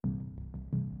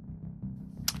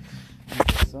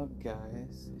What's up,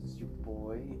 guys? It's your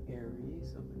boy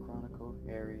Aries of the Chronicle of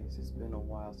Aries. It's been a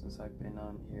while since I've been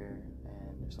on here,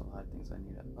 and there's a lot of things I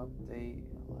need to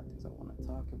update, and a lot of things I want to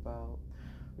talk about.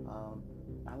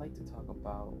 I like to talk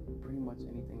about pretty much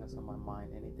anything that's on my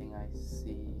mind, anything I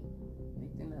see,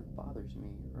 anything that bothers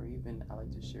me, or even I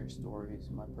like to share stories,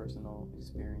 my personal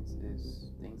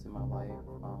experiences, things in my life.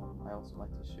 I also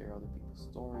like to share other people's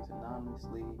stories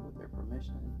anonymously with their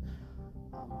permission.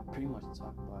 I pretty much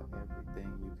talk about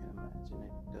everything you can imagine.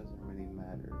 It doesn't really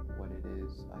matter what it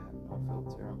is. I have no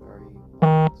filter. I'm very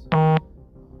blunt,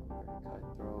 very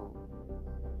cutthroat.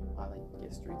 I like to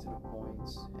get straight to the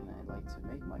point, and I like to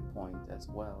make my point as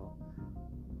well.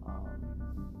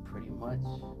 Pretty much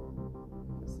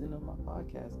listen to my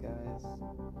podcast, guys.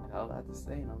 I have a lot to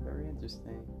say, and I'm very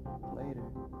interesting. Later.